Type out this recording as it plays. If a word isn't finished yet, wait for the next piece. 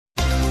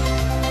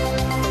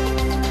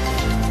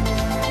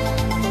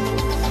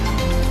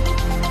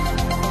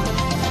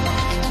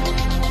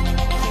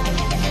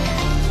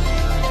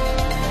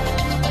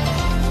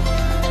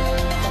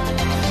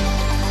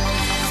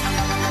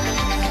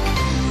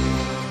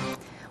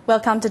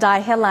Welcome to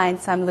Dai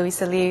Headlines. I'm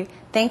Louisa Liu.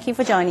 Thank you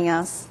for joining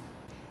us.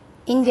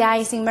 India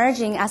is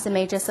emerging as a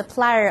major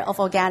supplier of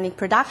organic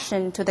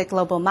production to the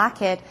global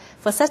market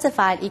for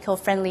certified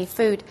eco-friendly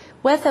food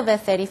worth over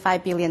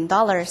 $35 billion.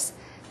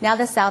 Now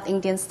the South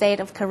Indian state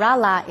of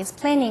Kerala is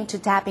planning to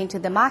tap into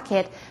the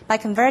market by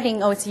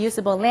converting all its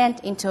usable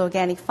land into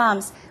organic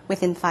farms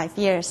within 5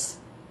 years.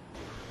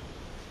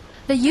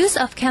 The use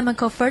of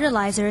chemical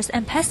fertilizers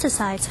and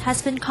pesticides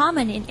has been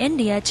common in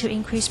India to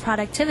increase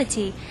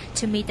productivity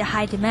to meet the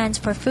high demand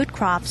for food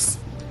crops.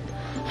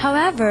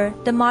 However,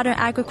 the modern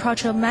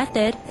agricultural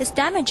method is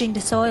damaging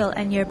the soil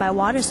and nearby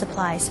water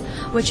supplies,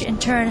 which in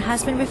turn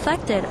has been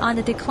reflected on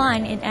the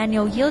decline in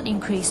annual yield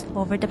increase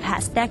over the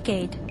past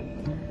decade.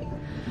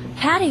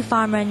 Paddy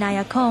farmer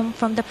Nayakom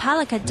from the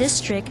Palakkad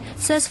district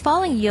says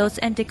falling yields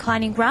and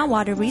declining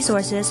groundwater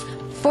resources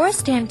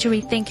forced him to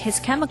rethink his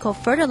chemical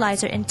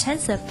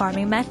fertilizer-intensive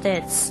farming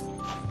methods.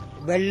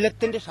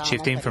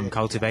 Shifting from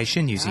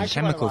cultivation using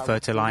chemical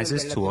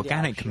fertilizers to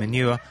organic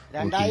manure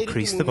will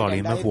decrease the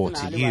volume of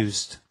water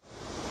used.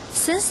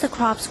 Since the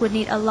crops would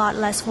need a lot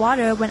less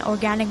water when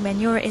organic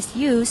manure is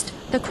used,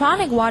 the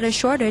chronic water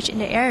shortage in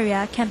the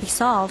area can be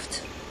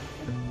solved.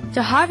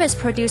 The harvest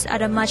produced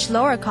at a much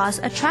lower cost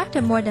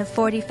attracted more than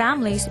 40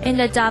 families in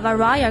the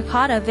Davaraya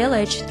Kata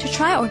village to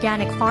try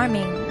organic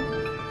farming.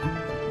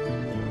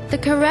 The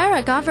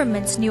Kerala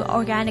government's new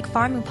organic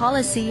farming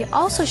policy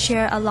also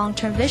shares a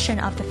long-term vision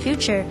of the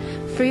future,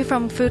 free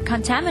from food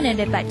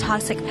contaminated by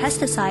toxic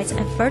pesticides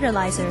and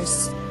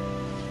fertilizers.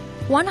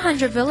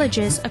 100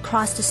 villages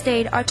across the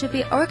state are to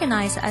be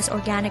organized as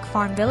organic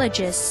farm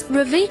villages.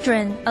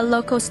 Ravidran, a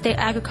local state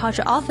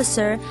agriculture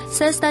officer,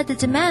 says that the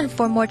demand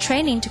for more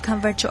training to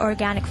convert to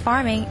organic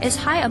farming is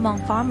high among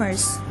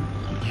farmers.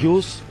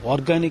 Use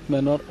organic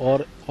manure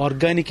or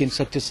organic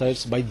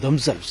insecticides by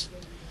themselves,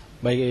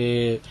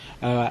 by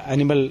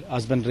animal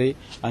husbandry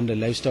and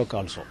livestock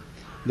also.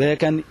 They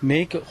can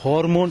make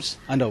hormones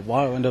and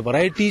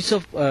varieties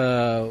of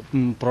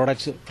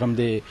products from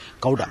the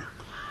cow dung.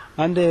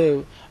 And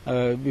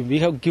we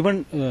have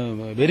given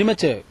very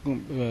much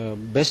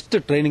best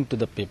training to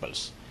the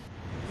peoples.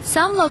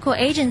 Some local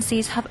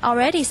agencies have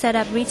already set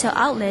up retail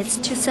outlets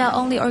to sell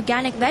only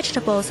organic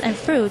vegetables and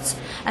fruits,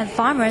 and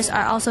farmers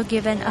are also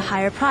given a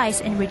higher price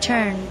in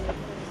return.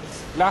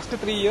 Last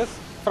 3 years,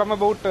 from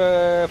about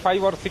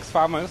 5 or 6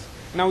 farmers,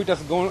 now it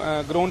has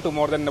grown to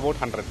more than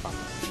about 100 farmers.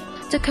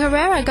 The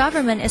Kerala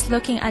government is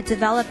looking at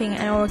developing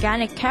an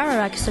organic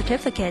Kerala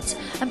certificate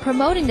and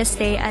promoting the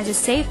state as a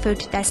safe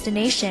food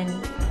destination.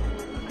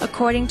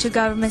 According to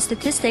government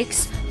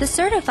statistics, the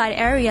certified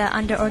area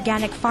under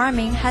organic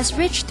farming has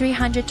reached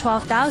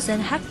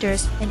 312,000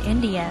 hectares in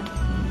India.